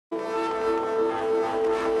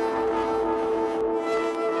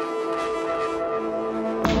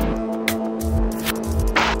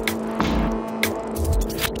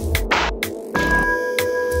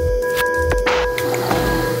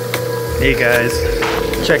Hey guys,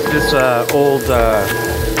 check this old,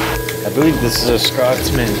 I believe this is a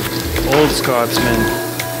Scotsman, old Scotsman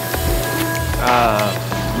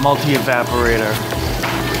multi-evaporator.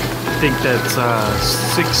 I think that's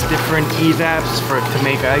 6 different evaps to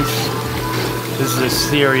make ice. This is a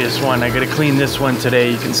serious one. I gotta clean this one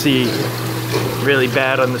today. You can see really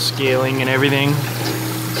bad on the scaling and everything.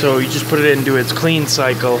 So you just put it into its clean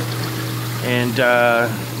cycle, and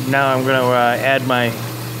now I'm gonna add my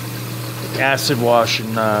acid wash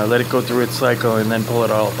and let it go through its cycle and then pull it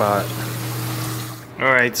all apart.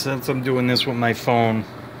 Alright, since I'm doing this with my phone,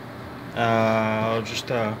 I'll just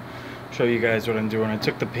show you guys what I'm doing. I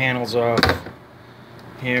took the panels off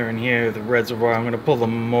here and here, the reservoir. I'm going to pull the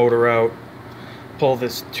motor out, pull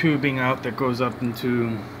this tubing out that goes up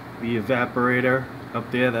into the evaporator up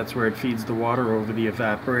there. That's where it feeds the water over the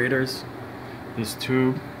evaporators. This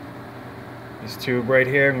tube right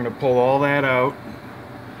here, I'm going to pull all that out.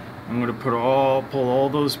 I'm going to pull all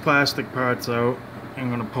those plastic parts out. I'm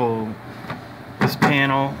going to pull this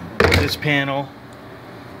panel,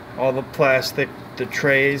 all the plastic, the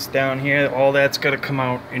trays down here, all that's got to come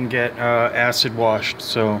out and get acid washed.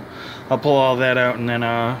 So I'll pull all that out and then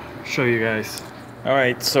show you guys.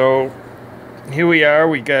 Alright, so here we are.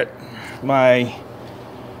 We got my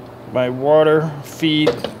water feed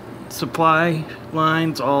supply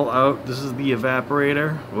lines all out. This is the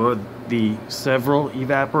evaporator, or the several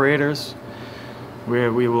evaporators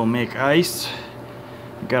where we will make ice.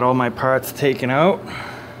 Got all my parts taken out.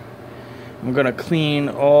 I'm gonna clean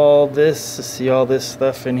all this. See all this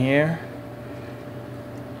stuff in here?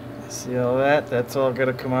 See all that? That's all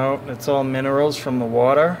gonna come out. It's all minerals from the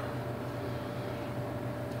water.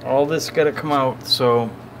 All this gotta come out. So,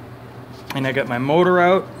 and I got my motor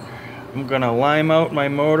out. I'm gonna lime out my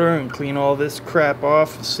motor and clean all this crap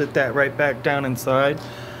off and sit that right back down inside.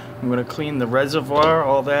 I'm gonna clean the reservoir,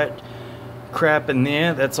 all that crap in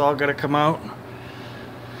there. That's all gonna come out.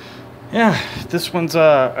 Yeah, this one's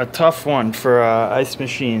a tough one for ice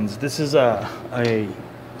machines. This is a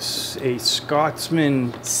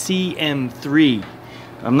Scotsman CM3.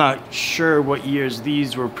 I'm not sure what years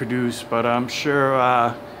these were produced, but I'm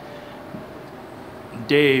sure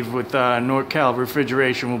Dave with NorCal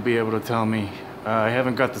Refrigeration will be able to tell me. I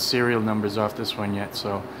haven't got the serial numbers off this one yet,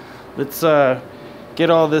 so let's get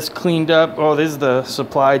all this cleaned up. Oh, there's the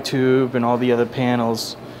supply tube and all the other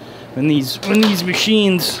panels. When these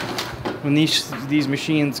machines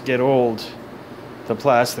get old, the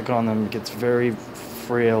plastic on them gets very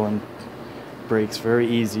frail and breaks very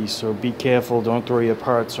easy, so be careful. Don't throw your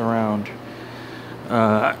parts around.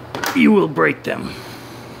 You will break them.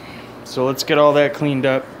 So let's get all that cleaned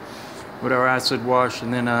up with our acid wash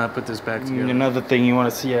and then put this back together. Another thing you want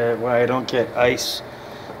to see why I don't get ice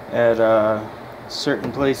at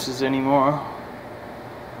certain places anymore.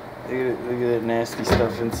 Look at that nasty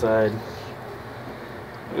stuff inside.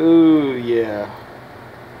 Ooh, yeah.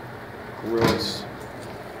 Gross.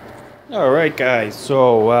 Alright guys,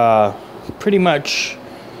 so pretty much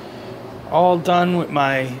all done with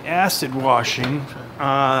my acid washing.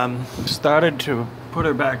 Started to put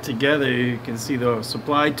her back together. You can see the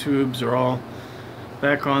supply tubes are all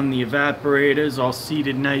back on the evaporators, all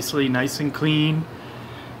seated nicely, nice and clean.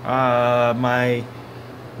 My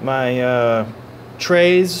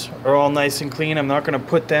trays are all nice and clean. I'm not going to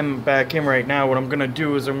put them back in right now. What I'm going to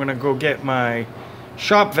do is I'm going to go get my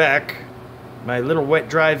shop vac, my little wet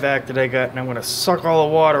dry vac that I got, and I'm going to suck all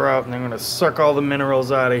the water out, and I'm going to suck all the minerals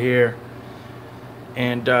out of here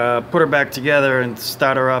and put her back together and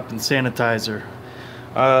start her up and sanitize her.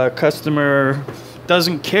 Customer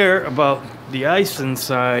doesn't care about the ice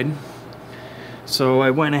inside, so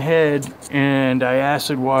I went ahead and I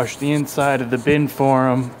acid washed the inside of the bin for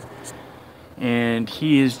him, and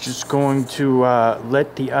he is just going to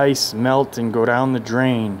let the ice melt and go down the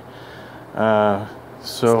drain.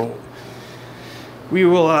 So we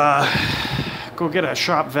will go get a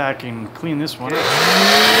shop vac and clean this one up.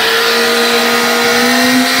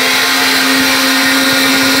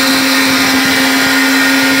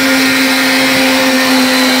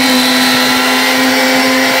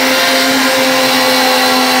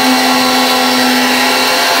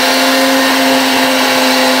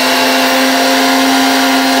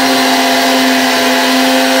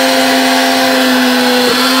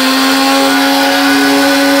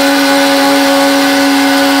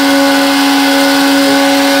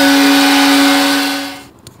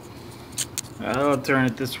 I'll turn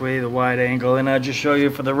it this way, the wide angle, and I'll just show you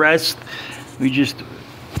for the rest. We just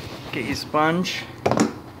get your sponge.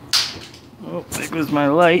 Oh, there goes my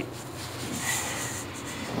light.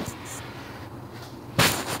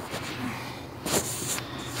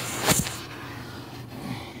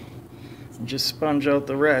 and just sponge out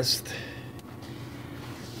the rest.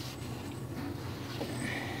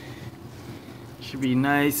 Should be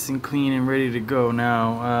nice and clean and ready to go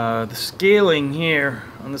now. The scaling here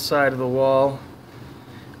on the side of the wall,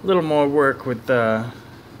 a little more work with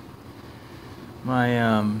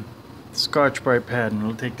my Scotch-Brite pad, and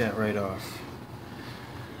we'll take that right off.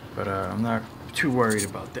 But I'm not too worried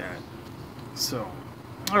about that. So,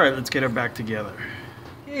 alright, let's get her back together.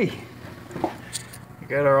 Hey, we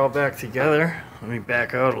got her all back together. Let me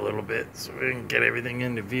back out a little bit so we can get everything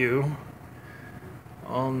into view.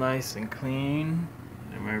 All nice and clean.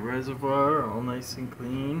 And my reservoir, all nice and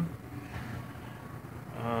clean.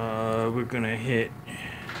 We're gonna hit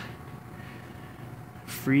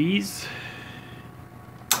freeze.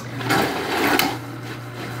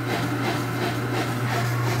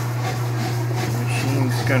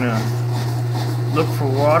 Machine's gonna look for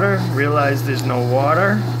water, realize there's no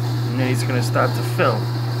water, and then he's gonna start to fill.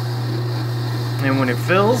 And when it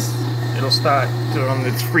fills, it'll start on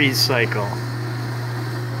its freeze cycle.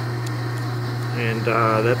 And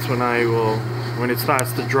that's when I will, when it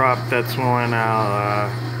starts to drop, that's when I'll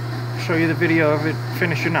show you the video of it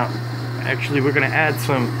finishing up. Actually, we're gonna add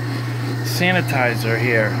some sanitizer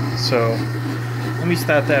here, so let me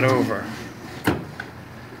start that over.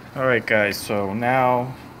 Alright guys, so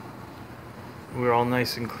now we're all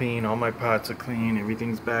nice and clean, all my pots are clean,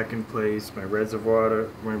 everything's back in place, my reservoir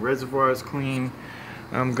is clean.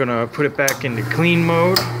 I'm gonna put it back into clean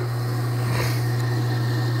mode.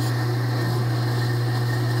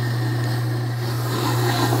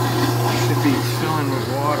 Should be filling with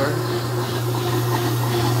water.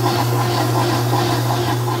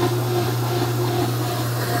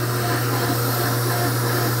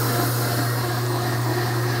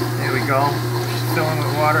 There we go. She's filling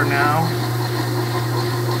with water now.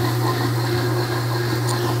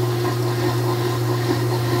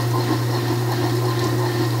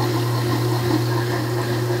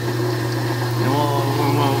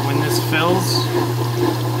 When this fills,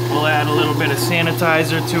 we'll add a little bit of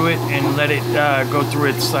sanitizer to it and let it go through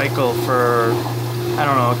its cycle for, I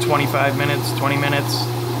don't know, 25 minutes, 20 minutes.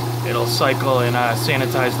 It'll cycle and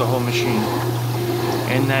sanitize the whole machine.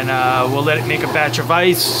 And then we'll let it make a batch of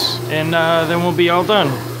ice, and then we'll be all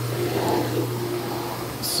done.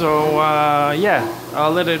 So yeah,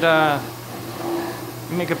 I'll let it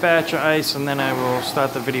make a batch of ice, and then I will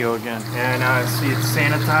start the video again. And see, it's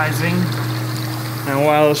sanitizing. And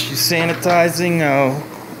while she's sanitizing, I'll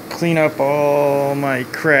clean up all my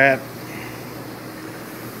crap,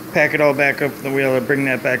 pack it all back up the wheel, and bring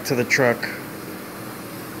that back to the truck,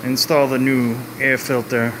 install the new air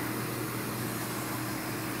filter,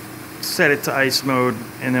 set it to ice mode,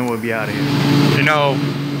 and then we'll be out of here. You know,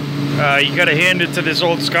 you gotta hand it to this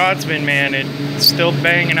old Scotsman, man. It's still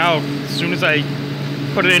banging out. As soon as I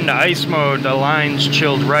put it into ice mode, the line's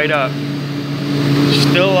chilled right up.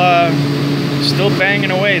 Still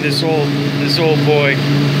banging away, this old boy.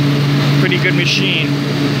 Pretty good machine.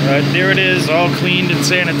 There it is, all cleaned and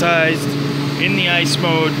sanitized in the ice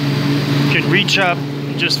mode. You can reach up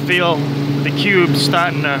and just feel the cubes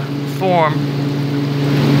starting to form.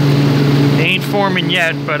 They ain't forming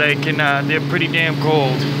yet, but I can. They're pretty damn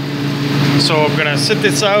cold. So I'm gonna sit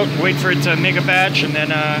this out, wait for it to make a batch, and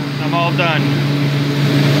then I'm all done.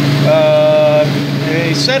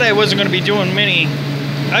 I said I wasn't gonna be doing many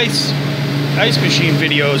ice machine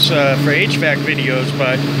videos for HVAC videos,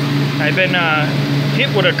 but I've been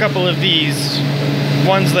hit with a couple of these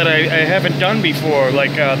ones that I haven't done before,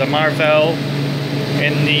 like the Marvell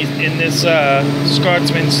and this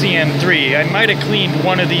Scotsman CM3. I might have cleaned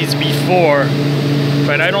one of these before,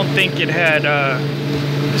 but I don't think it had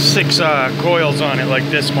 6 coils on it like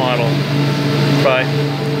this model. But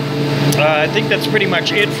I think that's pretty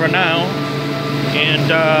much it for now.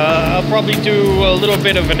 And I'll probably do a little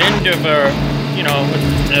bit of an end of a,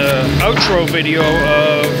 outro video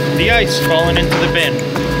of the ice falling into the bin.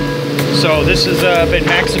 So this has been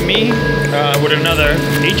Max and me with another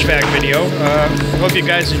HVAC video. Hope you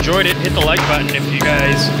guys enjoyed it. Hit the like button if you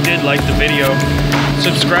guys did like the video.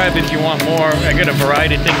 Subscribe if you want more. I got a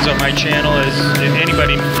variety of things on my channel. As if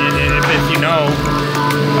anybody, if you know,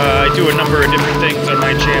 I do a number of different things on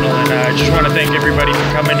my channel, and I just want to thank everybody for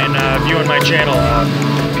coming and viewing my channel.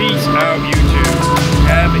 Peace out, YouTube.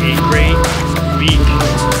 Have a great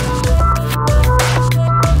week.